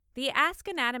The Ask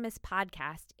Anatomist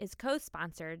podcast is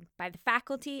co-sponsored by the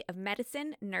Faculty of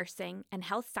Medicine, Nursing, and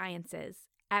Health Sciences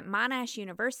at Monash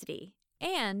University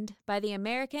and by the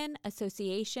American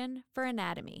Association for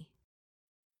Anatomy.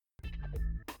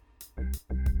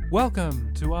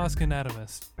 Welcome to Ask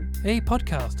Anatomist, a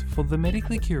podcast for the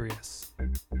medically curious.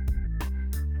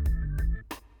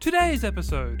 Today's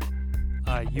episode,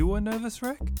 are you a nervous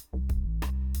wreck?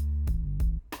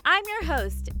 I'm your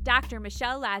host, Dr.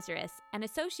 Michelle Lazarus, an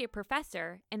associate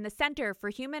professor in the Center for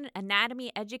Human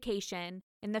Anatomy Education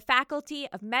in the Faculty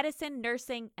of Medicine,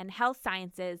 Nursing, and Health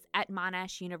Sciences at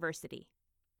Monash University.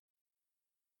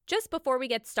 Just before we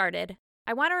get started,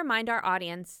 I want to remind our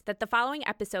audience that the following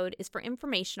episode is for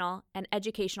informational and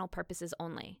educational purposes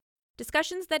only.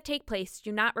 Discussions that take place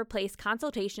do not replace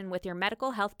consultation with your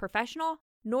medical health professional,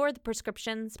 nor the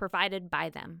prescriptions provided by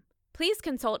them. Please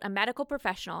consult a medical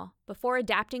professional before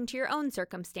adapting to your own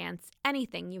circumstance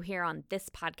anything you hear on this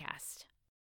podcast.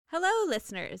 Hello,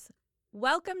 listeners.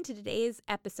 Welcome to today's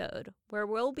episode, where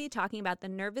we'll be talking about the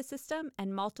nervous system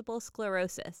and multiple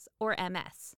sclerosis, or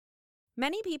MS.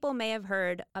 Many people may have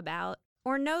heard about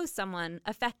or know someone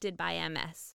affected by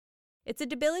MS. It's a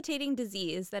debilitating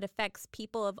disease that affects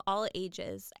people of all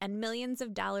ages, and millions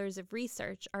of dollars of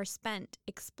research are spent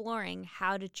exploring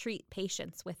how to treat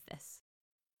patients with this.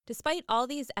 Despite all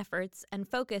these efforts and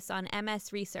focus on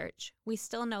MS research, we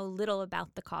still know little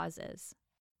about the causes.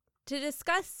 To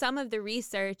discuss some of the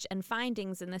research and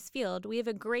findings in this field, we have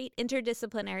a great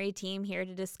interdisciplinary team here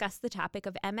to discuss the topic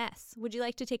of MS. Would you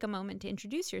like to take a moment to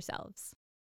introduce yourselves?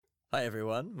 Hi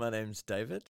everyone, my name's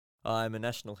David. I'm a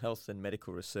National Health and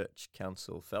Medical Research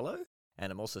Council Fellow,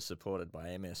 and I'm also supported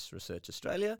by MS Research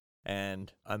Australia,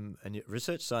 and I'm a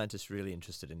research scientist really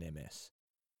interested in MS.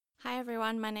 Hi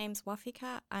everyone, my name's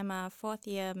Wafika. I'm a fourth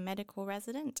year medical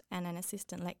resident and an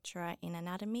assistant lecturer in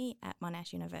anatomy at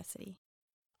Monash University.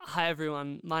 Hi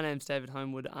everyone, my name's David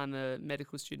Homewood. I'm a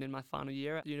medical student in my final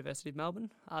year at the University of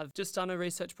Melbourne. I've just done a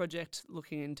research project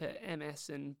looking into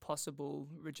MS and possible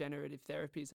regenerative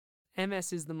therapies.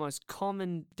 MS is the most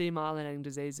common demyelinating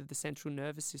disease of the central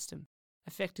nervous system,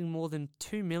 affecting more than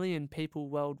 2 million people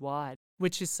worldwide,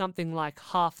 which is something like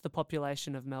half the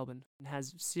population of Melbourne, and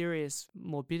has serious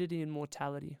morbidity and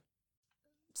mortality.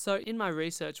 So in my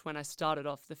research, when I started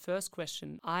off, the first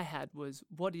question I had was,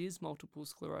 what is multiple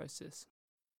sclerosis?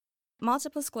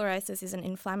 Multiple sclerosis is an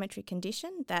inflammatory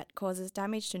condition that causes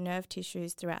damage to nerve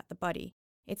tissues throughout the body.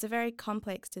 It's a very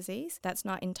complex disease that's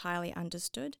not entirely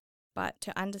understood, but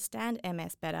to understand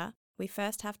MS better, we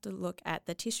first have to look at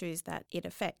the tissues that it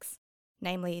affects,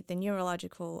 namely the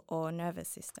neurological or nervous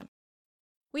system.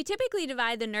 We typically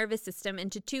divide the nervous system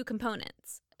into two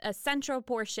components, a central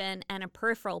portion and a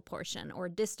peripheral portion, or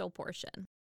distal portion.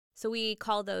 So we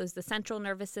call those the central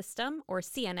nervous system, or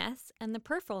CNS, and the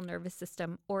peripheral nervous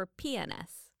system, or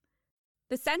PNS.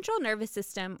 The central nervous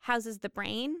system houses the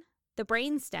brain, the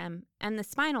brainstem, and the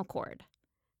spinal cord.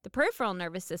 The peripheral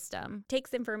nervous system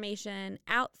takes information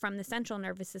out from the central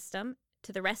nervous system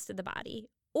to the rest of the body,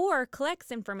 or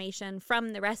collects information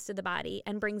from the rest of the body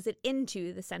and brings it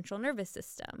into the central nervous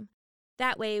system.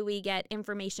 That way we get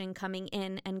information coming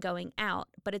in and going out,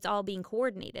 but it's all being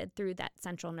coordinated through that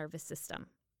central nervous system.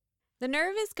 The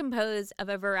nerve is composed of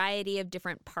a variety of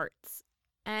different parts.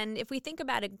 And if we think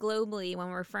about it globally when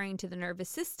we're referring to the nervous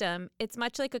system, it's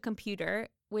much like a computer,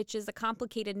 which is a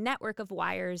complicated network of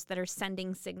wires that are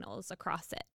sending signals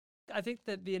across it. I think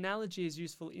that the analogy is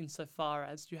useful insofar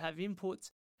as you have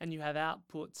inputs and you have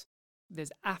outputs.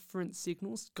 There's afferent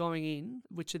signals going in,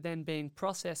 which are then being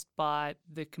processed by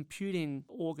the computing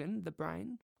organ, the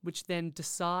brain, which then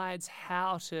decides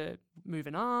how to move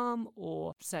an arm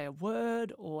or say a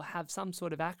word or have some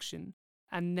sort of action.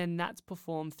 And then that's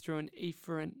performed through an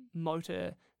efferent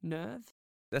motor nerve.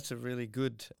 That's a really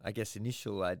good,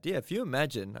 initial idea. If you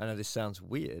imagine, I know this sounds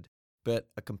weird, but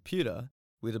a computer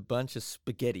with a bunch of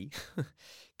spaghetti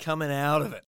coming out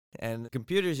of it. And the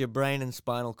computer is your brain and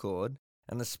spinal cord,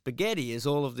 and the spaghetti is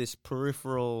all of this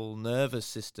peripheral nervous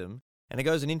system, and it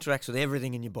goes and interacts with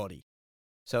everything in your body.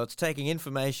 So it's taking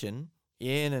information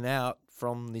in and out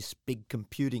from this big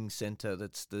computing center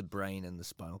that's the brain and the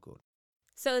spinal cord.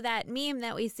 So that meme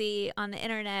that we see on the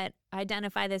internet,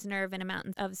 identify this nerve in a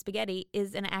mountain of spaghetti,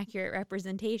 is an accurate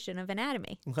representation of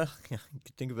anatomy. Well, you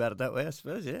could think about it that way, I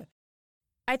suppose, yeah.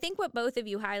 I think what both of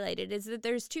you highlighted is that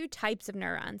there's two types of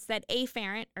neurons, that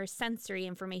afferent or sensory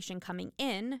information coming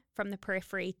in from the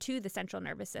periphery to the central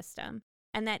nervous system,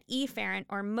 and that efferent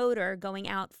or motor going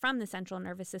out from the central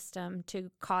nervous system to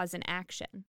cause an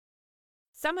action.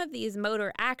 Some of these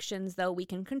motor actions, though, we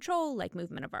can control, like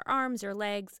movement of our arms or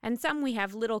legs, and some we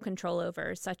have little control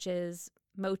over, such as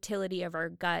motility of our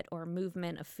gut or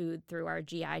movement of food through our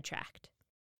GI tract.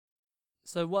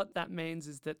 So what that means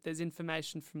is that there's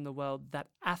information from the world that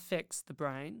affects the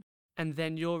brain, and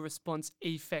then your response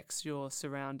affects your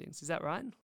surroundings. Is that right?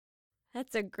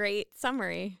 That's a great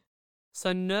summary.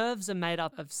 So nerves are made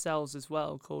up of cells as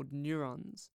well, called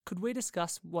neurons. Could we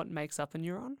discuss what makes up a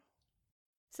neuron?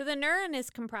 So the neuron is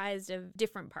comprised of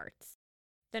different parts.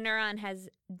 The neuron has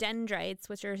dendrites,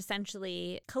 which are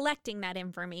essentially collecting that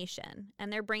information,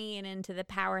 and they're bringing it into the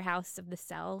powerhouse of the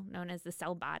cell, known as the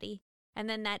cell body. And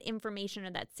then that information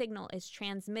or that signal is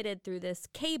transmitted through this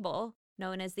cable,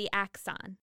 known as the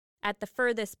axon. At the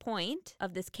furthest point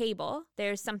of this cable,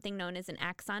 there's something known as an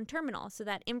axon terminal. So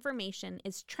that information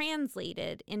is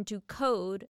translated into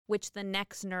code which the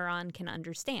next neuron can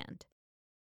understand.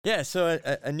 Yeah, so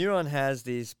a neuron has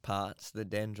these parts, the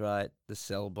dendrite, the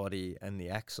cell body, and the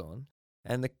axon.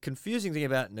 And the confusing thing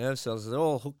about nerve cells is they're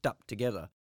all hooked up together.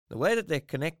 The way that they're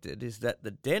connected is that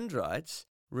the dendrites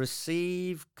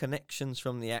receive connections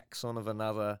from the axon of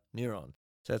another neuron.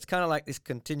 So it's kind of like this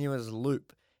continuous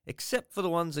loop, except for the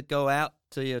ones that go out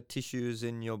to your tissues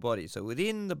in your body. So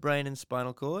within the brain and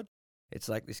spinal cord, it's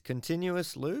like this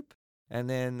continuous loop, and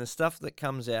then the stuff that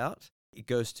comes out, it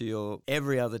goes to your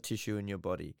every other tissue in your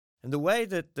body. And the way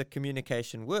that the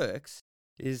communication works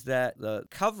is that the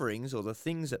coverings or the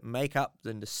things that make up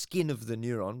the skin of the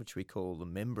neuron, which we call the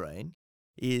membrane,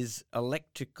 is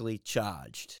electrically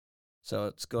charged. So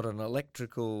it's got an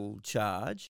electrical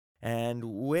charge, and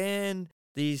when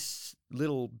these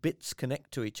little bits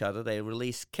connect to each other, they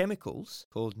release chemicals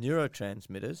called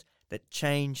neurotransmitters that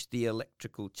change the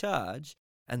electrical charge,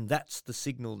 and that's the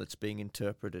signal that's being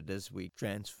interpreted as we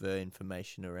transfer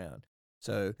information around.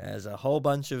 So as a whole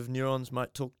bunch of neurons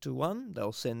might talk to one,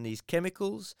 they'll send these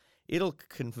chemicals, it'll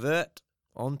convert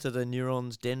onto the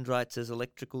neuron's dendrites as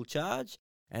electrical charge,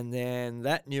 and then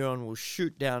that neuron will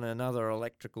shoot down another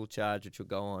electrical charge which will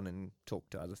go on and talk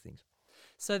to other things.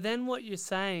 So then what you're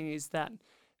saying is that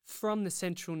from the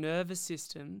central nervous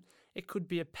system, it could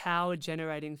be a power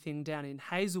generating thing down in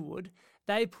Hazelwood.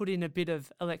 They put in a bit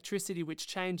of electricity which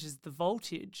changes the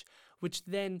voltage, which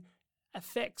then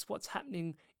affects what's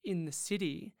happening in the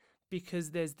city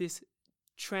because there's this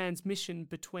transmission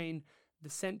between the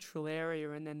central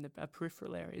area and then the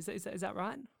peripheral area. Is that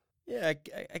right? Yeah,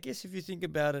 I guess if you think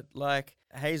about it, like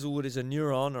Hazelwood is a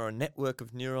neuron or a network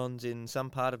of neurons in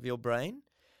some part of your brain,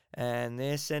 and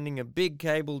they're sending a big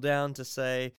cable down to,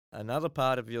 say, another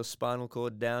part of your spinal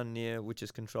cord down near which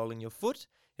is controlling your foot.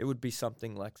 It would be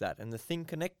something like that. And the thing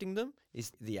connecting them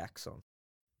is the axon.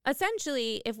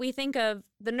 Essentially, if we think of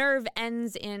the nerve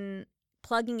ends in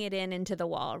plugging it into the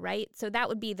wall, right? So that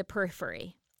would be the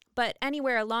periphery. But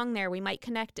anywhere along there, we might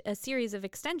connect a series of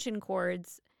extension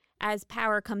cords as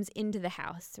power comes into the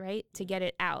house, right, to get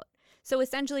it out. So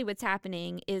essentially what's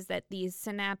happening is that these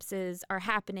synapses are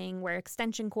happening where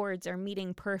extension cords are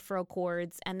meeting peripheral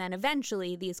cords, and then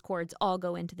eventually these cords all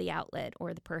go into the outlet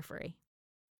or the periphery.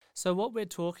 So what we're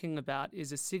talking about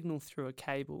is a signal through a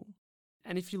cable.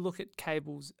 And if you look at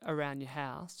cables around your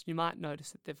house, you might notice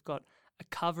that they've got a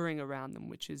covering around them,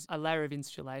 which is a layer of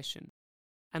insulation.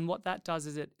 And what that does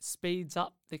is it speeds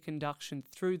up the conduction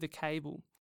through the cable.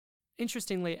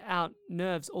 Interestingly, our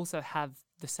nerves also have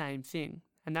the same thing,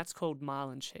 and that's called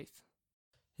myelin sheath.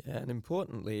 Yeah, and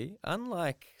importantly,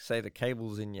 unlike, say, the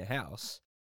cables in your house,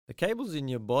 the cables in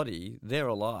your body, they're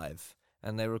alive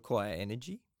and they require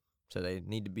energy, so they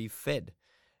need to be fed.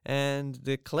 And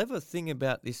the clever thing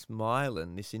about this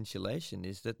myelin, this insulation,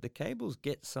 is that the cables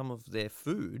get some of their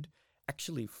food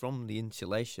actually from the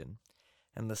insulation.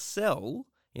 And the cell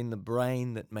in the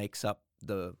brain that makes up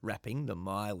the wrapping, the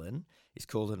myelin, is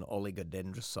called an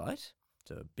oligodendrocyte. It's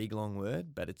a big long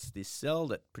word, but it's this cell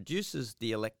that produces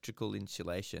the electrical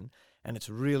insulation, and it's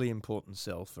a really important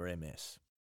cell for MS.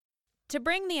 To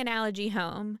bring the analogy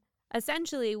home,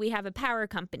 essentially we have a power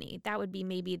company. That would be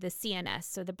maybe the CNS,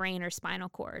 so the brain or spinal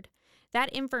cord. That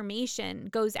information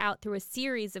goes out through a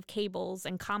series of cables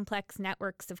and complex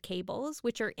networks of cables,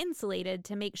 which are insulated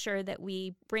to make sure that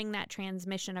we bring that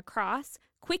transmission across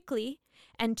quickly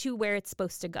and to where it's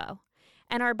supposed to go.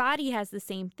 And our body has the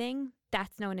same thing.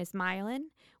 That's known as myelin,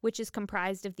 which is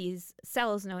comprised of these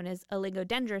cells known as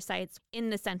oligodendrocytes in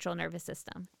the central nervous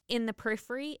system. In the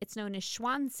periphery, it's known as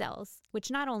Schwann cells,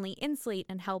 which not only insulate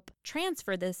and help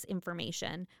transfer this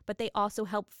information, but they also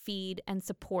help feed and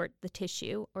support the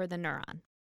tissue or the neuron.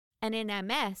 And in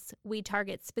MS, we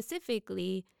target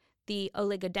specifically the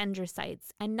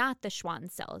oligodendrocytes and not the Schwann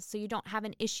cells. So you don't have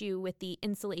an issue with the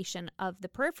insulation of the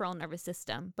peripheral nervous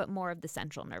system, but more of the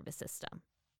central nervous system.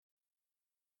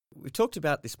 We've talked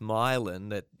about this myelin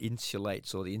that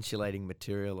insulates, or the insulating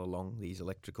material along these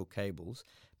electrical cables,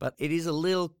 but it is a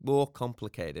little more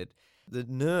complicated. The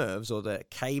nerves, or the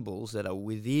cables that are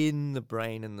within the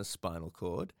brain and the spinal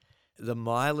cord, the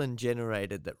myelin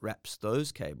generated that wraps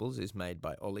those cables is made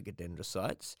by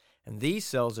oligodendrocytes, and these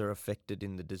cells are affected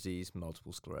in the disease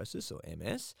multiple sclerosis, or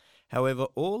MS. However,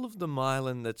 all of the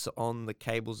myelin that's on the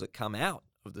cables that come out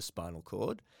of the spinal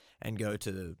cord and go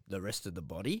to the rest of the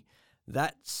body,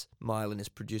 that myelin is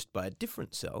produced by a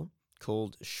different cell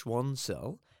called Schwann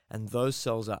cell, and those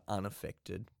cells are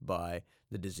unaffected by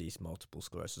the disease multiple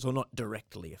sclerosis, or not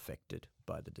directly affected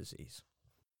by the disease.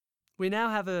 We now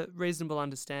have a reasonable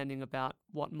understanding about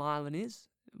what myelin is,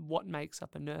 what makes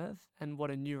up a nerve, and what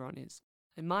a neuron is.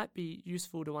 It might be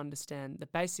useful to understand the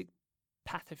basic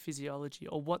pathophysiology,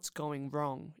 or what's going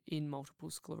wrong in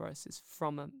multiple sclerosis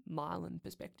from a myelin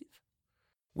perspective.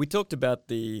 We talked about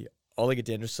the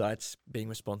oligodendrocytes being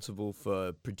responsible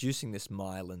for producing this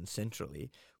myelin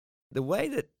centrally. The way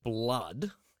that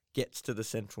blood gets to the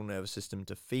central nervous system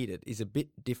to feed it is a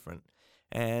bit different,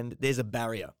 and there's a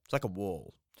barrier. It's like a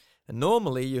wall. And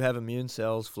normally you have immune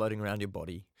cells floating around your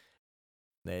body.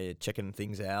 They're checking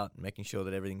things out, making sure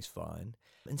that everything's fine.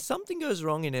 And something goes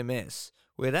wrong in MS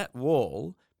where that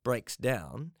wall breaks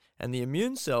down, and the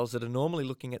immune cells that are normally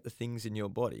looking at the things in your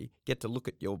body get to look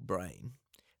at your brain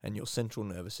and your central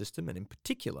nervous system, and in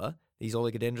particular, these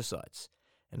oligodendrocytes.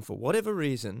 And for whatever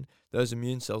reason, those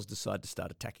immune cells decide to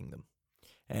start attacking them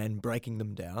and breaking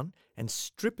them down and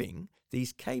stripping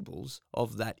these cables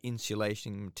of that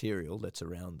insulation material that's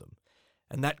around them.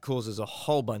 And that causes a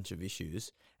whole bunch of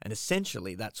issues, and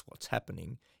essentially that's what's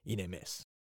happening in MS.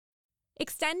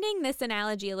 Extending this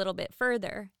analogy a little bit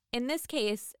further, in this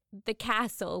case, the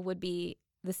castle would be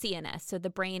the CNS, so the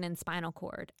brain and spinal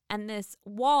cord. And this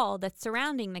wall that's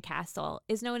surrounding the castle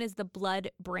is known as the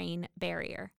blood-brain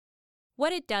barrier.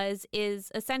 What it does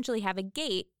is essentially have a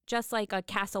gate, just like a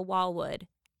castle wall would.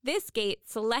 This gate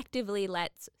selectively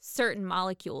lets certain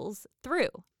molecules through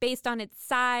based on its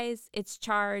size, its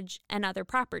charge, and other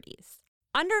properties.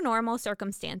 Under normal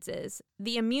circumstances,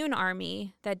 the immune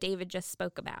army that David just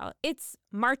spoke about, it's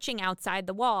marching outside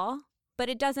the wall, but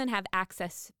it doesn't have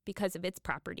access because of its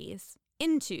properties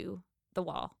into the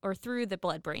wall or through the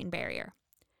blood-brain barrier.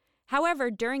 However,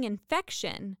 during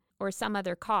infection or some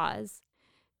other cause,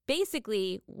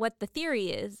 basically what the theory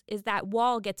is that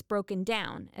wall gets broken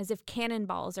down as if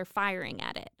cannonballs are firing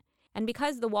at it. And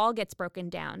because the wall gets broken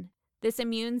down, this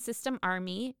immune system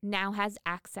army now has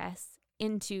access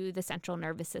into the central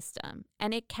nervous system,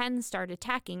 and it can start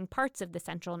attacking parts of the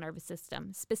central nervous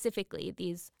system, specifically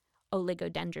these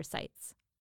oligodendrocytes.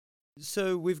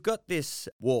 So we've got this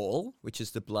wall, which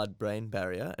is the blood-brain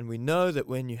barrier, and we know that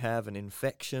when you have an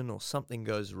infection or something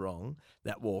goes wrong,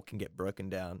 that wall can get broken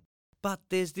down. But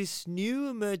there's this new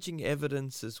emerging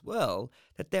evidence as well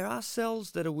that there are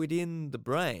cells that are within the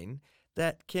brain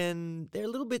that they're a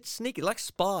little bit sneaky, like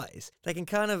spies. They can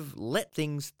kind of let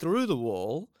things through the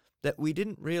wall that we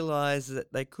didn't realize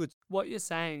that they could. What you're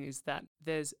saying is that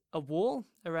there's a wall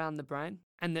around the brain,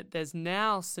 and that there's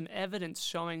now some evidence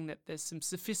showing that there's some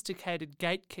sophisticated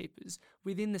gatekeepers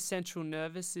within the central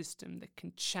nervous system that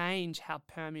can change how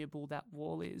permeable that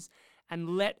wall is and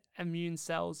let immune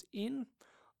cells in,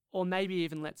 or maybe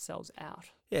even let cells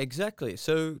out. Yeah, exactly.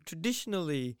 So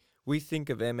traditionally, we think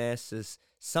of MS as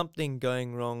something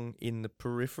going wrong in the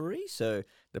periphery. So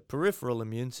the peripheral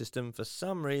immune system, for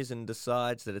some reason,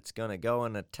 decides that it's going to go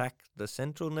and attack the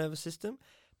central nervous system.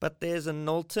 But there's an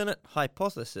alternate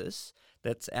hypothesis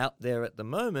that's out there at the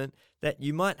moment that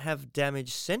you might have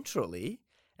damage centrally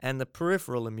and the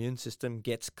peripheral immune system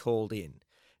gets called in.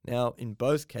 Now, in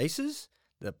both cases,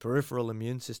 the peripheral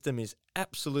immune system is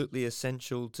absolutely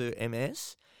essential to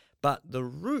MS, but the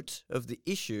root of the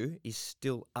issue is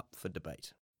still up for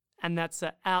debate. And that's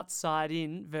an outside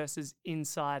in versus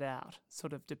inside out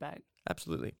sort of debate.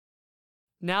 Absolutely.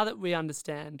 Now that we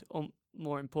understand, or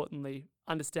more importantly,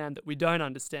 understand that we don't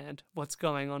understand what's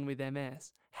going on with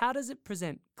MS, how does it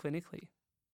present clinically?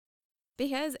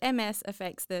 Because MS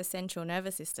affects the central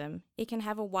nervous system, it can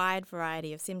have a wide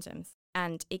variety of symptoms,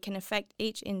 and it can affect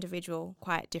each individual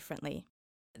quite differently.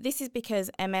 This is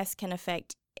because MS can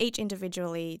affect each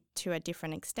individually to a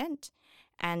different extent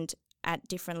and at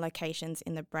different locations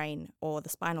in the brain or the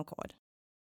spinal cord.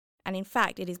 And in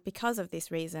fact, it is because of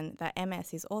this reason that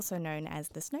MS is also known as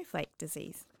the snowflake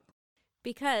disease.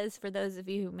 Because, for those of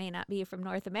you who may not be from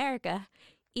North America,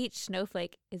 each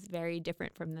snowflake is very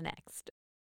different from the next.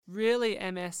 Really,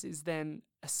 MS is then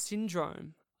a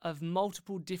syndrome of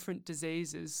multiple different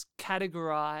diseases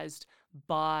categorized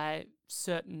by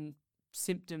certain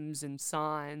symptoms and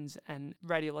signs and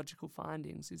radiological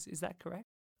findings. Is that correct?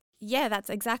 Yeah, that's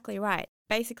exactly right.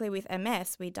 Basically, with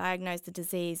MS, we diagnose the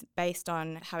disease based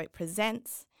on how it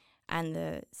presents and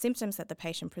the symptoms that the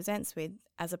patient presents with,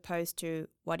 as opposed to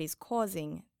what is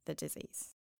causing the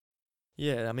disease.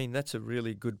 Yeah, I mean, that's a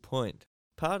really good point.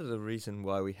 Part of the reason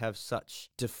why we have such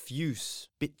diffuse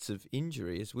bits of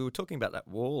injury is we were talking about that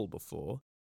wall before.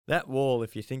 That wall,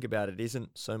 if you think about it,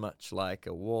 isn't so much like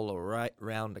a wall right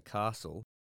round a castle.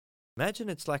 Imagine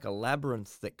it's like a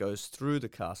labyrinth that goes through the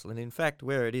castle, and in fact,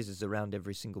 where it is around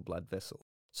every single blood vessel.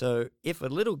 So if a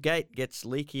little gate gets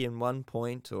leaky in one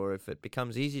point, or if it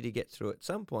becomes easy to get through at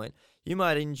some point, you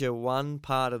might injure one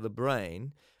part of the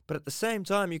brain, but at the same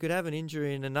time, you could have an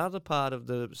injury in another part of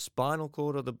the spinal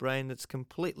cord or the brain that's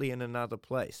completely in another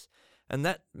place. And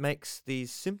that makes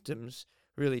these symptoms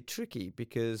really tricky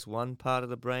because one part of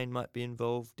the brain might be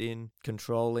involved in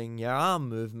controlling your arm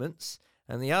movements,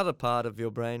 and the other part of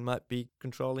your brain might be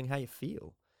controlling how you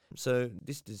feel. So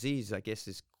this disease, I guess,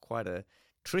 is quite a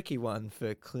tricky one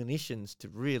for clinicians to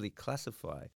really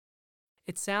classify.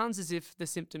 It sounds as if the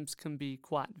symptoms can be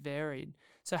quite varied.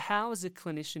 So how, as a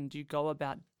clinician, do you go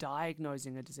about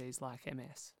diagnosing a disease like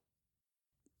MS?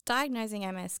 Diagnosing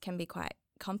MS can be quite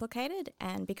complicated,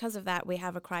 and because of that, we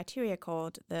have a criteria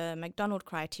called the McDonald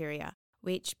criteria,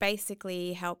 which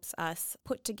basically helps us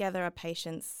put together a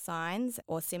patient's signs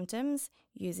or symptoms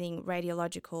using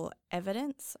radiological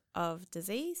evidence of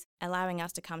disease, allowing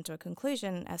us to come to a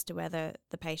conclusion as to whether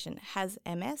the patient has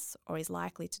MS or is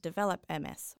likely to develop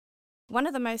MS. One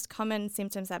of the most common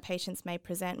symptoms that patients may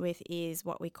present with is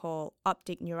what we call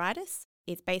optic neuritis.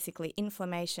 It's basically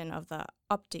inflammation of the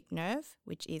optic nerve,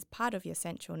 which is part of your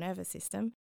central nervous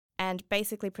system, and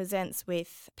basically presents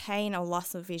with pain or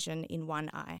loss of vision in one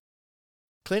eye.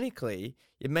 Clinically,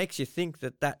 it makes you think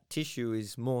that that tissue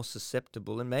is more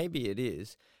susceptible, and maybe it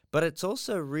is, but it's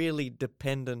also really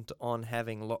dependent on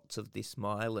having lots of this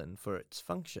myelin for its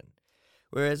function.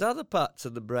 Whereas other parts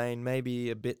of the brain may be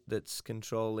a bit that's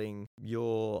controlling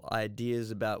your ideas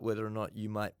about whether or not you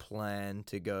might plan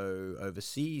to go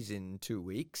overseas in 2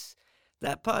 weeks.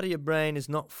 That part of your brain is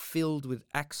not filled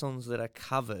with axons that are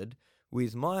covered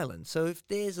with myelin. So if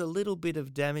there's a little bit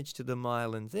of damage to the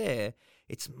myelin there,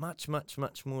 it's much, much,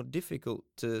 much more difficult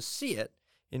to see it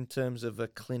in terms of a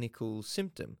clinical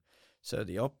symptom. So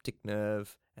the optic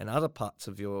nerve and other parts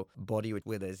of your body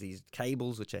where there's these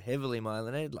cables which are heavily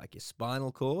myelinated, like your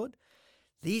spinal cord,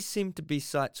 these seem to be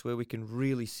sites where we can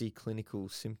really see clinical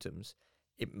symptoms.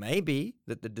 It may be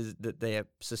that that they are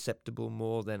susceptible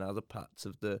more than other parts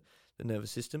of the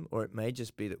nervous system, or it may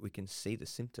just be that we can see the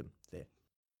symptom there.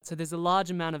 So there's a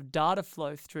large amount of data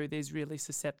flow through these really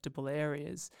susceptible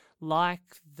areas,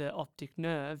 like the optic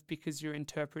nerve, because you're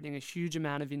interpreting a huge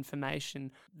amount of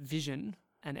information, vision,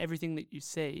 and everything that you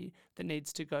see that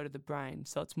needs to go to the brain.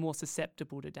 So it's more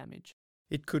susceptible to damage.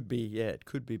 It could be, yeah, it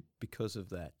could be because of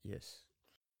that, yes.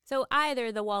 So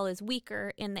either the wall is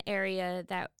weaker in the area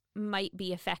that might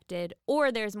be affected,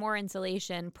 or there's more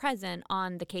insulation present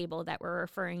on the cable that we're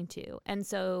referring to. And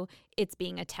so it's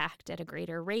being attacked at a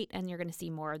greater rate, and you're going to see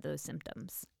more of those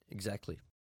symptoms. Exactly.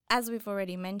 As we've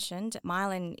already mentioned,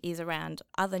 myelin is around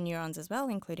other neurons as well,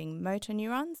 including motor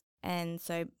neurons. And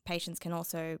so patients can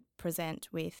also present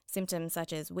with symptoms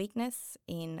such as weakness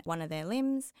in one of their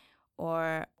limbs,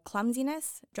 or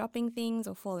clumsiness, dropping things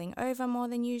or falling over more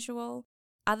than usual.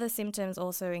 Other symptoms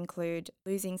also include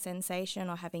losing sensation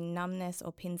or having numbness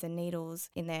or pins and needles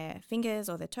in their fingers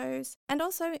or their toes. And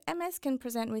also MS can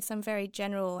present with some very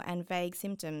general and vague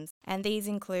symptoms, and these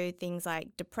include things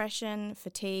like depression,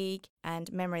 fatigue,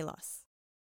 and memory loss.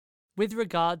 With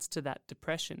regards to that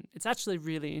depression, it's actually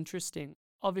really interesting.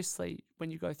 Obviously,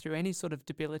 when you go through any sort of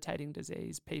debilitating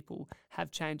disease, people have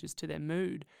changes to their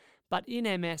mood. But in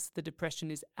MS, the depression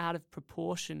is out of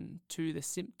proportion to the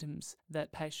symptoms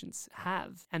that patients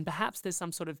have. And perhaps there's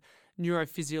some sort of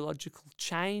neurophysiological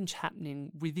change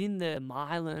happening within the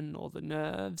myelin or the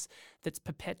nerves that's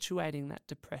perpetuating that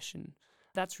depression.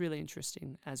 That's really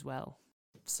interesting as well.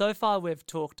 So far, we've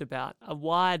talked about a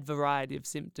wide variety of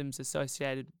symptoms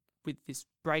associated with this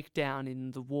breakdown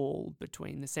in the wall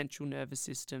between the central nervous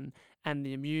system and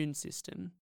the immune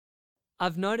system.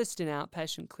 I've noticed in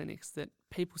outpatient clinics that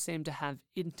people seem to have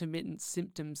intermittent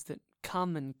symptoms that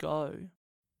come and go.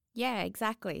 Yeah,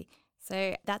 exactly.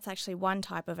 So that's actually one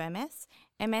type of MS.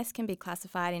 MS can be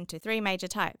classified into 3 major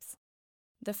types.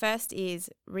 The first is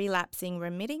relapsing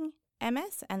remitting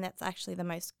MS, and that's actually the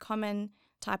most common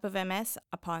type of MS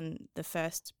upon the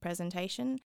first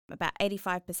presentation. About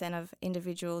 85% of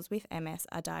individuals with MS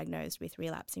are diagnosed with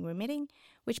relapsing remitting,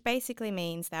 which basically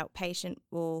means that patient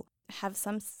will have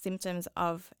some symptoms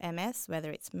of MS,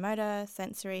 whether it's motor,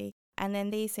 sensory, and then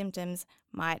these symptoms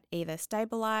might either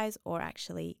stabilize or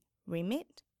actually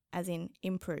remit, as in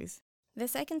improve. The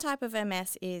second type of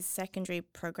MS is secondary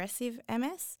progressive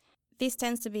MS. This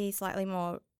tends to be slightly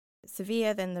more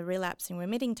severe than the relapsing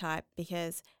remitting type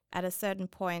because at a certain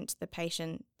point the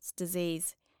patient's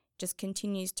disease just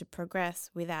continues to progress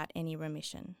without any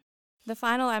remission. The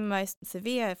final and most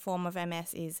severe form of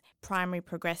MS is primary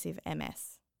progressive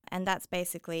MS. And that's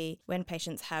basically when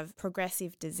patients have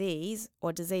progressive disease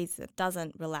or disease that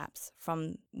doesn't relapse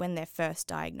from when they're first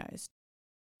diagnosed.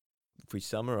 If we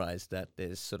summarize that,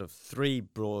 there's sort of three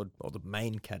broad, or the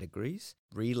main categories: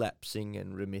 relapsing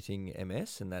and remitting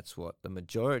MS, and that's what the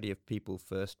majority of people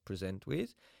first present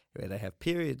with, where they have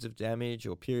periods of damage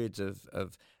or periods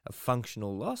of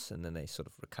functional loss, and then they sort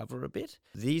of recover a bit.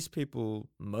 These people,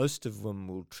 most of them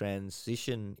will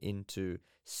transition into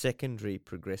secondary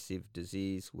progressive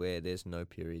disease where there's no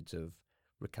periods of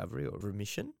recovery or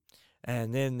remission.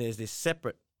 And then there's this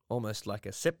separate, almost like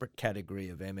a separate category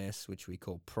of MS, which we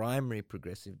call primary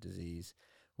progressive disease,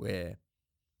 where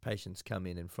patients come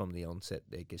in and from the onset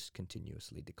they just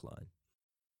continuously decline.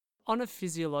 On a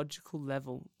physiological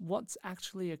level, what's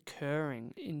actually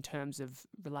occurring in terms of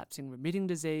relapsing remitting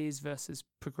disease versus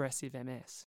progressive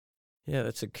MS? Yeah,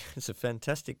 it's a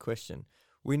fantastic question.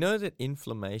 We know that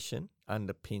inflammation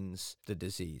underpins the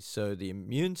disease. So the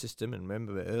immune system, and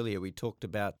remember earlier we talked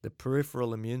about the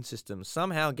peripheral immune system,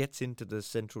 somehow gets into the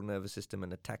central nervous system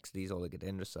and attacks these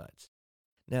oligodendrocytes.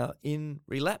 Now, in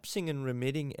relapsing and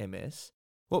remitting MS,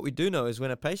 what we do know is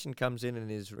when a patient comes in and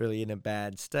is really in a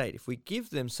bad state, if we give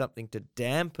them something to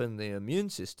dampen the immune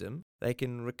system, they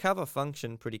can recover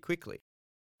function pretty quickly.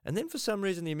 And then for some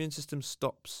reason the immune system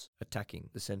stops attacking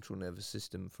the central nervous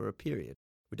system for a period.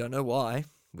 We don't know why.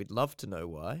 We'd love to know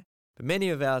why. But many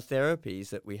of our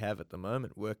therapies that we have at the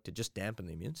moment work to just dampen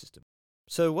the immune system.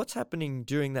 So what's happening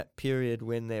during that period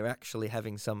when they're actually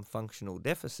having some functional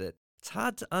deficit? It's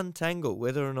hard to untangle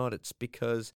whether or not it's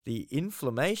because the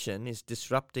inflammation is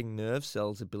disrupting nerve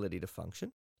cells' ability to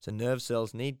function. So nerve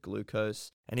cells need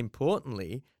glucose, and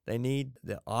importantly, they need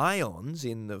the ions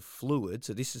in the fluid.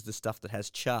 So this is the stuff that has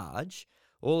charge.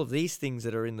 All of these things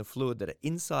that are in the fluid that are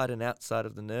inside and outside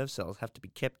of the nerve cells have to be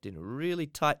kept in a really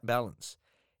tight balance.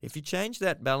 If you change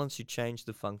that balance, you change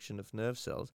the function of nerve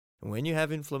cells. And when you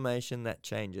have inflammation, that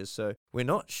changes. So we're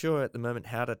not sure at the moment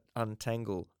how to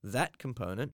untangle that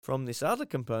component from this other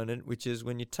component, which is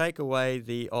when you take away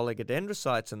the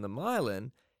oligodendrocytes and the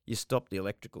myelin, you stop the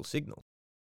electrical signal.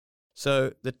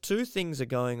 So the two things are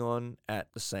going on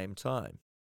at the same time.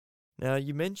 Now,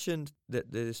 you mentioned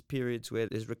that there's periods where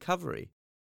there's recovery.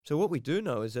 So what we do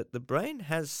know is that the brain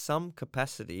has some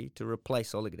capacity to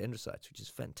replace oligodendrocytes, which is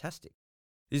fantastic.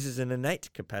 This is an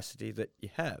innate capacity that you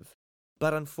have.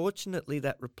 But unfortunately,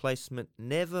 that replacement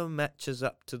never matches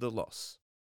up to the loss.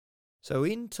 So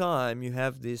in time, you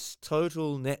have this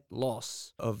total net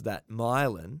loss of that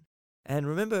myelin. And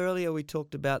remember earlier we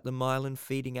talked about the myelin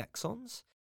feeding axons?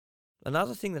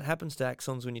 Another thing that happens to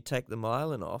axons when you take the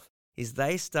myelin off is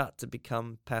they start to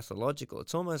become pathological.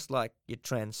 It's almost like you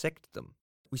transect them.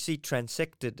 We see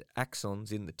transected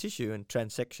axons in the tissue, and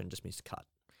transection just means cut.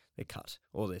 They're cut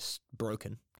or they're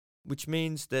broken, which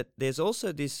means that there's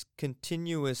also this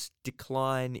continuous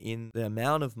decline in the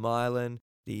amount of myelin,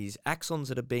 these axons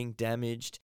that are being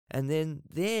damaged, and then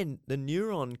the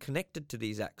neuron connected to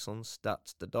these axons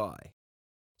starts to die.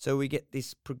 So we get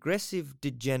this progressive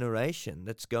degeneration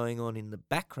that's going on in the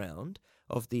background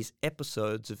of these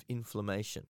episodes of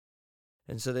inflammation.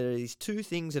 And so there are these two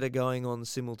things that are going on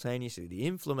simultaneously. The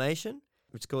inflammation,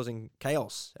 which is causing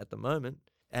chaos at the moment,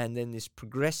 and then this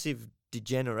progressive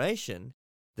degeneration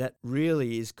that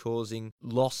really is causing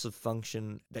loss of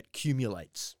function that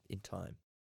accumulates in time.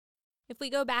 If we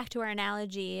go back to our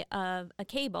analogy of a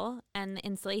cable and the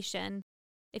insulation,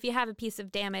 if you have a piece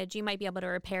of damage, you might be able to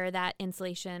repair that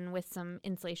insulation with some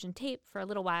insulation tape for a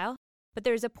little while. But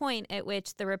there's a point at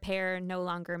which the repair no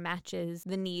longer matches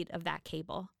the need of that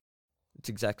cable. It's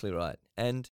exactly right.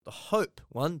 And the hope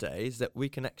one day is that we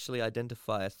can actually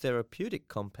identify a therapeutic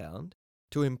compound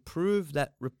to improve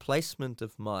that replacement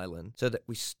of myelin so that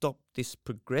we stop this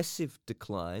progressive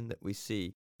decline that we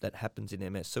see that happens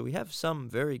in MS. So we have some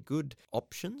very good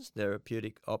options,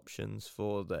 therapeutic options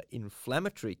for the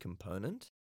inflammatory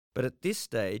component. But at this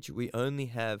stage, we only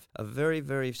have a very,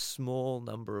 very small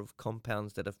number of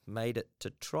compounds that have made it to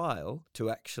trial to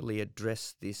actually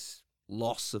address this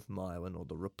loss of myelin or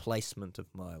the replacement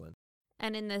of myelin.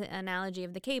 And in the analogy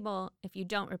of the cable, if you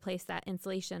don't replace that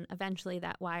insulation, eventually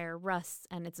that wire rusts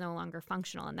and it's no longer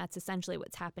functional. And that's essentially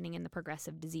what's happening in the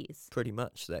progressive disease. Pretty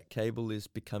much. That cable is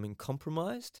becoming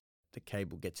compromised. the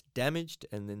cable gets damaged,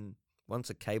 and then once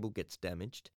a cable gets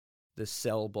damaged, the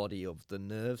cell body of the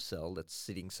nerve cell that's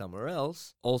sitting somewhere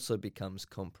else also becomes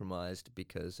compromised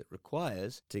because it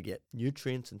requires to get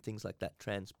nutrients and things like that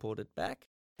transported back.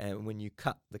 And when you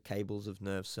cut the cables of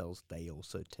nerve cells, they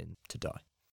also tend to die.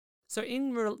 So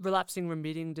in relapsing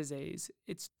remitting disease,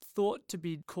 it's thought to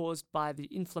be caused by the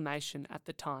inflammation at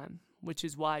the time, which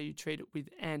is why you treat it with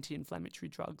anti-inflammatory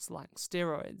drugs like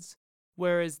steroids.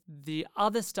 Whereas the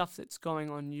other stuff that's going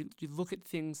on, you look at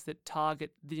things that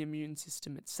target the immune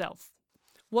system itself.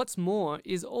 What's more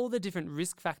is all the different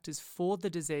risk factors for the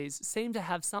disease seem to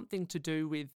have something to do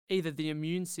with either the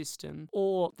immune system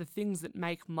or the things that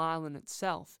make myelin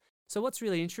itself. So what's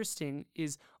really interesting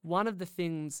is one of the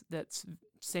things that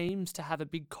seems to have a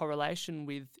big correlation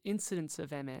with incidence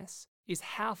of MS is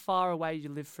how far away you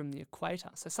live from the equator.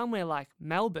 So somewhere like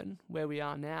Melbourne, where we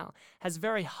are now, has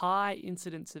very high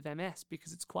incidence of MS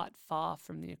because it's quite far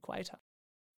from the equator.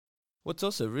 What's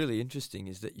also really interesting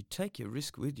is that you take your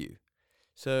risk with you.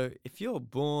 So if you're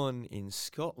born in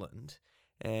Scotland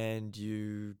and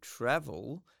you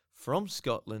travel from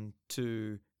Scotland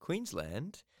to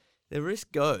Queensland, the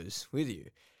risk goes with you.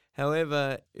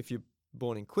 However, if you're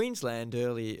born in Queensland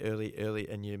early,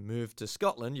 and you move to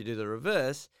Scotland, you do the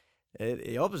reverse,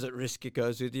 the opposite risk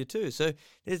goes with you too. So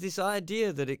there's this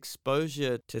idea that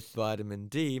exposure to vitamin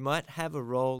D might have a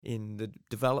role in the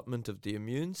development of the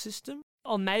immune system.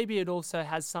 Or maybe it also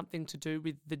has something to do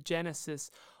with the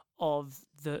genesis of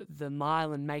the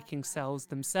myelin-making cells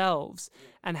themselves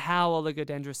and how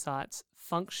oligodendrocytes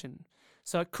function.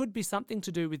 So it could be something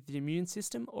to do with the immune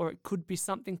system, or it could be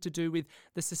something to do with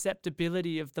the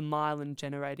susceptibility of the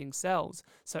myelin-generating cells.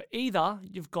 So either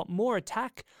you've got more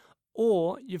attack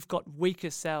or you've got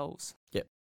weaker cells. Yep.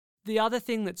 The other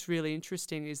thing that's really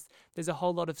interesting is there's a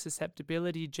whole lot of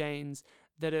susceptibility genes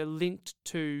that are linked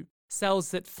to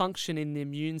cells that function in the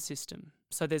immune system.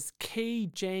 So there's key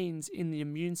genes in the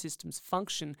immune system's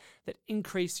function that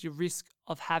increase your risk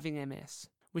of having MS,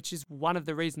 which is one of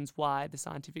the reasons why the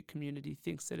scientific community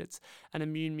thinks that it's an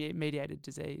immune-mediated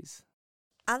disease.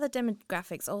 Other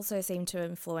demographics also seem to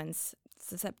influence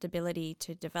susceptibility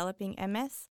to developing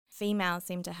MS. Females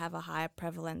seem to have a higher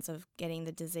prevalence of getting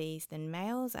the disease than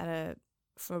males.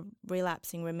 For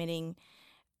relapsing remitting,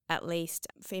 at least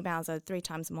females are 3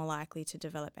 times more likely to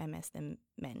develop MS than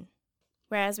men.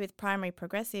 Whereas with primary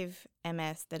progressive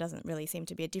MS, there doesn't really seem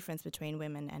to be a difference between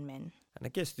women and men. And I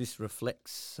guess this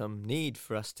reflects some need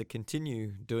for us to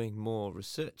continue doing more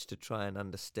research to try and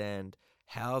understand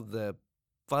how the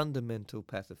fundamental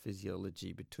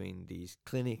pathophysiology between these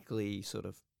clinically sort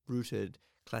of rooted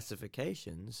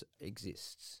classifications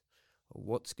exists, or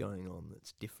what's going on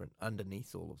that's different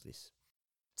underneath all of this.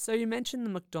 So you mentioned the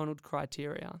McDonald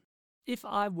criteria. If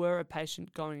I were a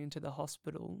patient going into the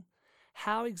hospital,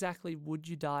 how exactly would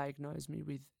you diagnose me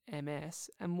with MS,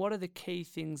 and what are the key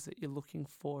things that you're looking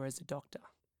for as a doctor?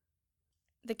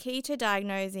 The key to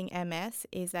diagnosing MS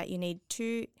is that you need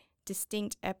 2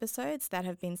 distinct episodes that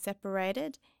have been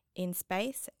separated in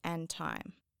space and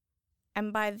time.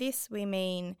 And by this we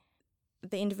mean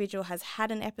the individual has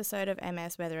had an episode of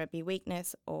MS, whether it be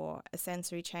weakness or a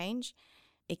sensory change.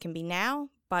 It can be now,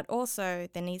 but also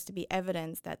there needs to be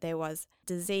evidence that there was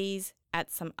disease at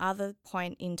some other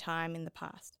point in time in the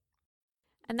past.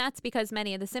 And that's because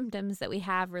many of the symptoms that we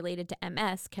have related to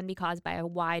MS can be caused by a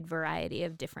wide variety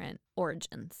of different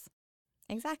origins.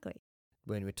 Exactly.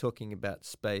 When we're talking about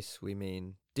space, we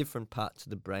mean different parts of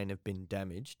the brain have been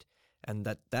damaged, and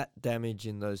that damage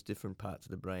in those different parts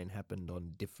of the brain happened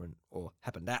at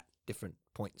different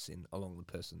points along the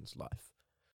person's life.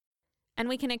 And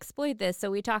we can exploit this.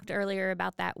 So we talked earlier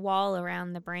about that wall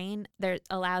around the brain that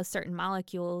allows certain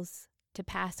molecules to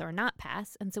pass or not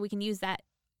pass. And so we can use that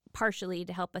partially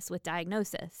to help us with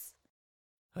diagnosis.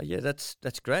 Yeah, that's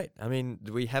great. I mean,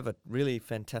 we have a really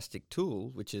fantastic tool,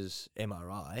 which is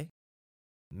MRI,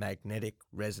 magnetic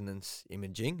resonance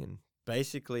imaging. And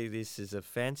basically this is a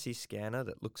fancy scanner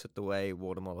that looks at the way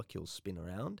water molecules spin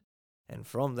around. And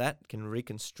from that can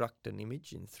reconstruct an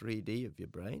image in 3D of your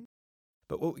brain.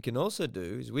 But what we can also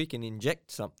do is we can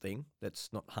inject something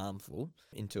that's not harmful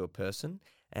into a person,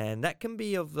 and that can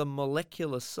be of the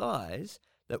molecular size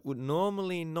that would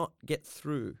normally not get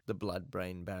through the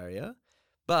blood-brain barrier.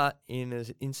 But in an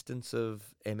instance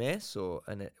of MS or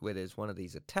where there's one of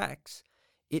these attacks,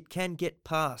 it can get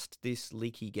past this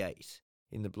leaky gate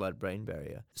in the blood-brain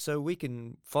barrier. So we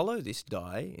can follow this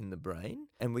dye in the brain,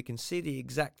 and we can see the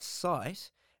exact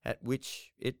site at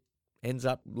which it ends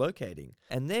up locating.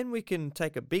 And then we can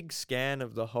take a big scan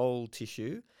of the whole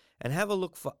tissue and have a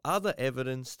look for other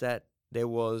evidence that there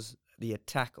was the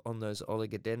attack on those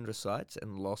oligodendrocytes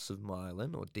and loss of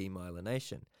myelin or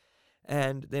demyelination.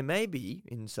 And there may be,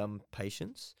 in some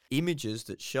patients, images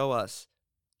that show us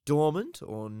dormant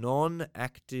or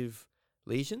non-active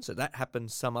lesions. So that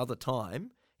happens some other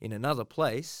time in another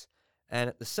place. And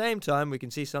at the same time, we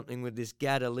can see something with this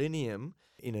gadolinium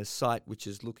in a site which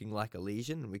is looking like a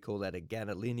lesion, and we call that a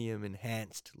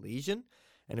gadolinium-enhanced lesion.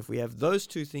 And if we have those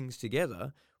two things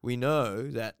together, we know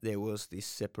that there was this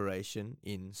separation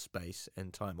in space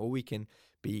and time, or we can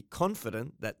be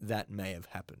confident that that may have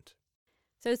happened.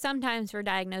 So sometimes for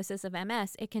diagnosis of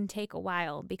MS, it can take a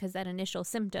while because that initial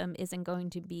symptom isn't going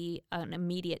to be an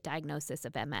immediate diagnosis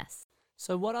of MS.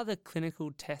 So what other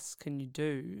clinical tests can you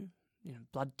do,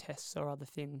 blood tests or other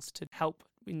things, to help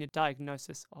in your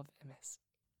diagnosis of MS?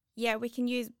 Yeah, we can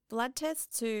use blood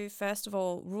tests to, first of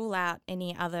all, rule out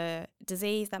any other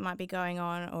disease that might be going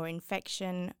on or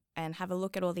infection, and have a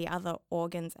look at all the other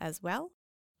organs as well.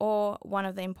 Or one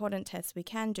of the important tests we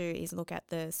can do is look at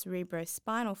the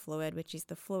cerebrospinal fluid, which is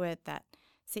the fluid that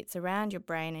sits around your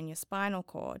brain and your spinal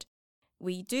cord.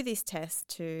 We do this test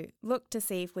to look to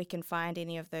see if we can find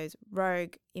any of those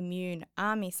rogue immune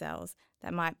army cells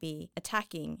that might be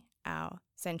attacking our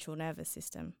central nervous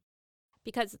system.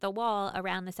 Because the wall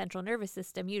around the central nervous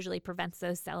system usually prevents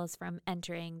those cells from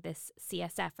entering this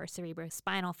CSF or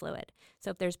cerebrospinal fluid.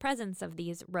 So if there's presence of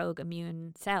these rogue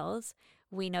immune cells,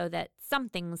 we know that some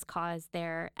things cause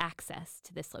their access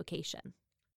to this location.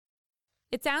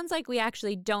 It sounds like we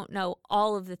actually don't know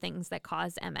all of the things that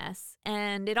cause MS,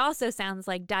 and it also sounds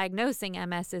like diagnosing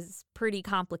MS is pretty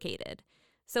complicated.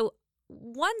 So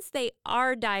once they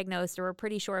are diagnosed, or we're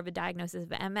pretty sure of a diagnosis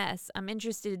of MS, I'm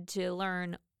interested to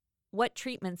learn what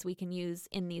treatments we can use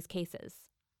in these cases.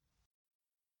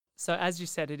 So as you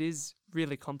said, it is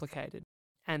really complicated,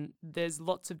 and there's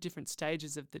lots of different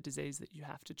stages of the disease that you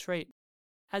have to treat.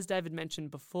 As David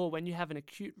mentioned before, when you have an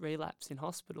acute relapse in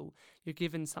hospital, you're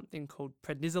given something called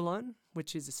prednisolone,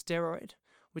 which is a steroid,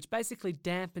 which basically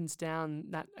dampens down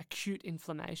that acute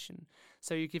inflammation.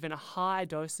 So you're given a high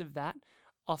dose of that,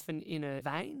 often in a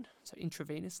vein, so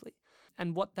intravenously.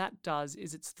 And what that does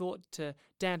is it's thought to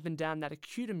dampen down that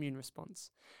acute immune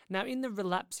response. Now, in the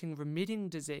relapsing remitting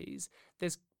disease,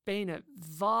 there's been a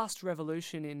vast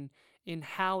revolution in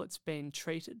how it's been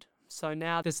treated. So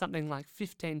now there's something like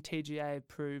 15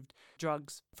 TGA-approved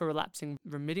drugs for relapsing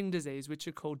remitting disease, which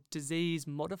are called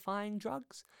disease-modifying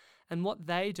drugs. And what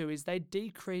they do is they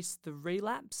decrease the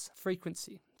relapse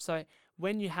frequency. So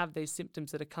when you have these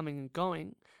symptoms that are coming and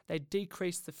going, they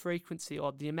decrease the frequency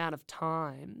or the amount of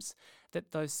times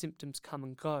that those symptoms come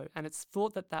and go. And it's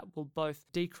thought that that will both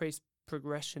decrease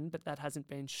progression, but that hasn't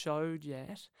been showed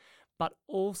yet, but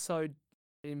also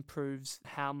improves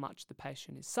how much the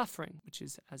patient is suffering, which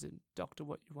is, as a doctor,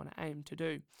 what you want to aim to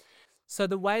do. So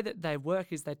the way that they work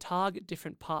is they target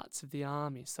different parts of the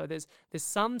army. So there's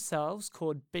some cells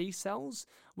called B cells,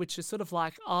 which are sort of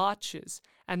like archers,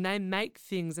 and they make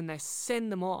things and they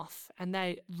send them off, and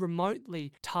they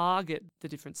remotely target the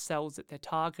different cells that they're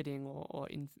targeting, or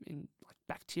in like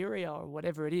bacteria or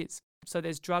whatever it is. So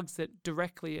there's drugs that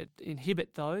directly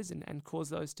inhibit those and cause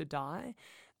those to die.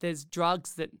 There's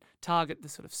drugs that target the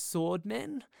sort of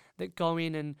swordmen that go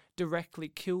in and directly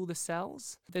kill the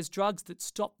cells. There's drugs that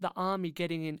stop the army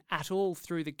getting in at all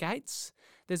through the gates.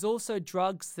 There's also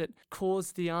drugs that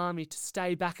cause the army to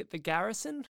stay back at the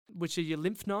garrison, which are your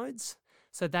lymph nodes.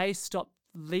 So they stop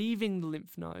leaving the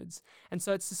lymph nodes. And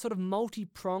so it's a sort of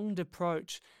multi-pronged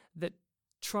approach that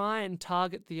try and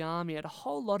target the army at a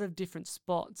whole lot of different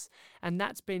spots. And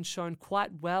that's been shown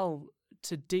quite well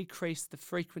to decrease the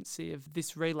frequency of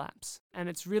this relapse. And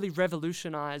it's really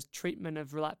revolutionised treatment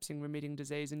of relapsing remitting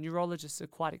disease, and neurologists are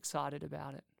quite excited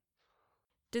about it.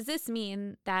 Does this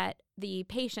mean that the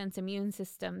patient's immune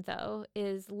system, though,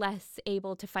 is less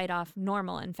able to fight off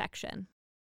normal infection?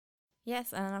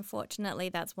 Yes, and unfortunately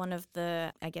that's one of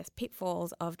the,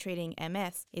 pitfalls of treating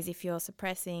MS, is if you're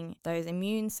suppressing those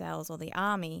immune cells or the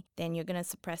army, then you're going to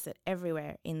suppress it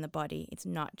everywhere in the body. It's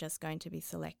not just going to be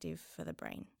selective for the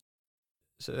brain.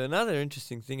 So another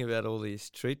interesting thing about all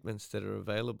these treatments that are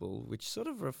available, which sort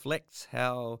of reflects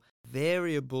how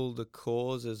variable the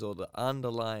causes or the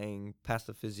underlying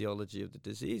pathophysiology of the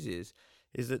disease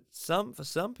is that for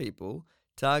some people,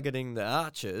 targeting the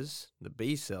archers, the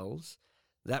B cells,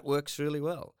 that works really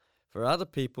well. For other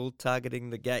people, targeting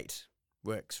the gate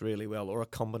works really well, or a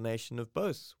combination of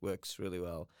both works really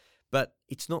well. But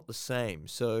it's not the same.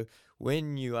 So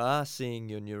when you are seeing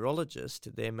your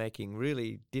neurologist, they're making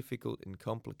really difficult and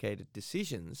complicated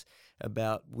decisions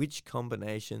about which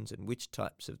combinations and which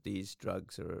types of these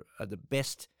drugs are the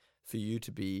best for you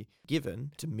to be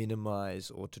given to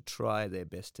minimize or to try their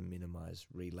best to minimize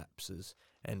relapses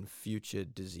and future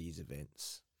disease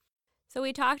events. So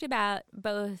we talked about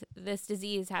both this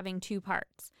disease having two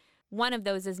parts. One of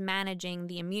those is managing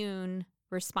the immune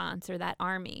response, or that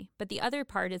army, but the other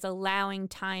part is allowing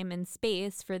time and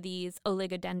space for these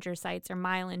oligodendrocytes or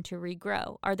myelin to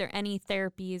regrow. Are there any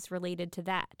therapies related to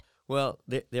that? Well,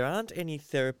 there aren't any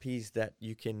therapies that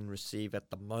you can receive at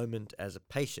the moment as a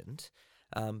patient,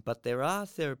 but there are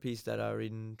therapies that are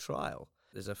in trial.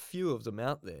 There's a few of them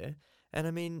out there, and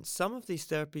I mean, some of these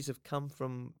therapies have come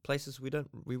from places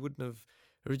we wouldn't have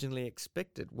originally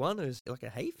expected. One is like a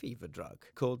hay fever drug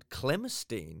called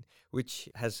clemistine, which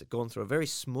has gone through a very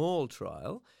small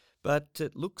trial, but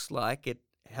it looks like it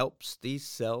helps these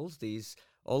cells, these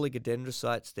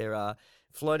oligodendrocytes. There are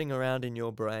floating around in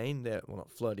your brain, well,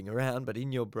 not floating around, but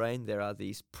in your brain there are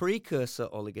these precursor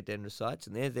oligodendrocytes,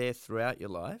 and they're there throughout your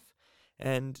life.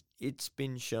 And it's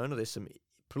been shown, or there's some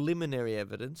preliminary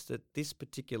evidence, that this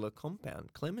particular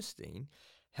compound, clemistine,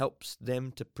 helps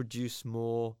them to produce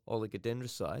more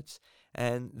oligodendrocytes,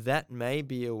 and that may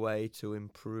be a way to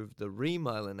improve the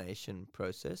remyelination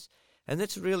process. And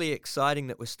that's really exciting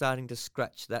that we're starting to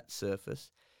scratch that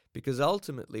surface, because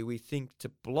ultimately we think to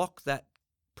block that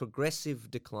progressive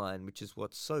decline, which is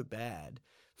what's so bad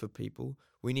for people,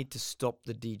 we need to stop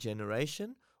the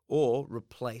degeneration or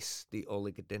replace the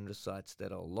oligodendrocytes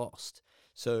that are lost.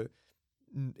 So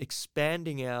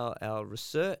expanding our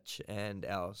research and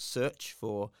our search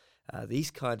for these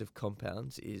kind of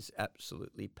compounds is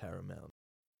absolutely paramount.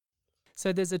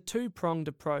 So there's a two-pronged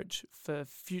approach for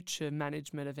future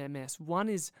management of MS. One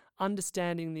is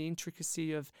understanding the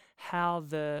intricacy of how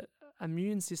the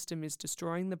immune system is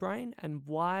destroying the brain and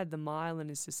why the myelin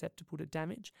is susceptible to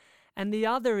damage. And the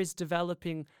other is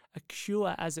developing a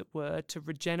cure, as it were, to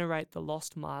regenerate the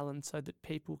lost myelin so that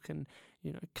people can,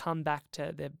 come back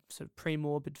to their sort of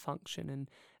pre-morbid function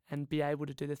and be able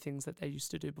to do the things that they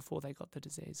used to do before they got the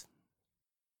disease.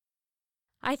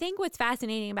 I think what's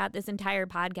fascinating about this entire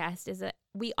podcast is that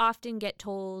we often get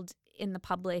told in the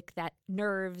public that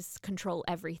nerves control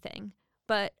everything.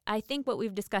 But I think what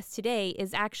we've discussed today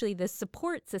is actually the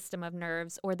support system of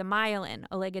nerves, or the myelin,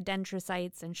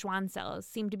 oligodendrocytes and Schwann cells,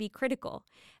 seem to be critical.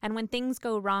 And when things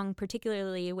go wrong,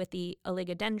 particularly with the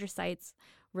oligodendrocytes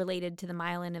related to the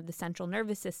myelin of the central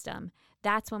nervous system,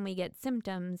 that's when we get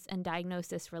symptoms and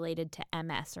diagnosis related to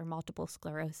MS, or multiple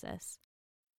sclerosis.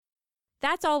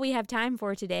 That's all we have time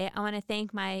for today. I want to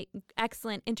thank my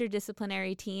excellent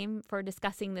interdisciplinary team for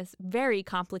discussing this very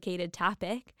complicated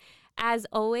topic. As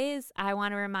always, I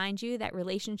want to remind you that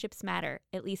relationships matter,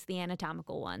 at least the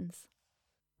anatomical ones.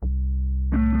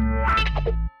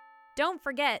 Don't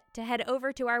forget to head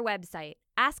over to our website,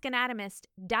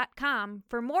 askanatomist.com,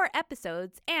 for more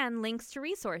episodes and links to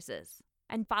resources.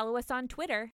 And follow us on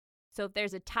Twitter. So if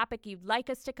there's a topic you'd like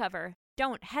us to cover,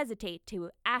 don't hesitate to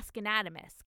ask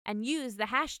Anatomist and use the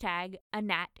hashtag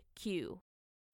AnatQ.